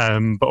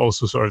 But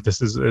also sort of this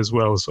is as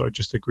well sort of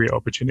just a great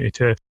opportunity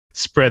to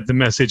spread the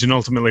message. And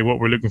ultimately what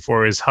we're looking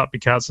for is happy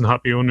cats and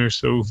happy owners.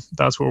 So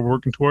that's what we're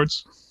working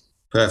towards.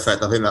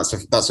 Perfect. I think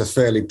that's a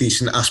fairly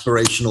decent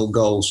aspirational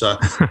goal. So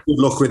good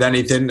luck with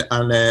anything,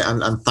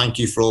 and thank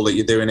you for all that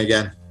you're doing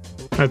again.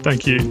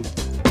 Thank you.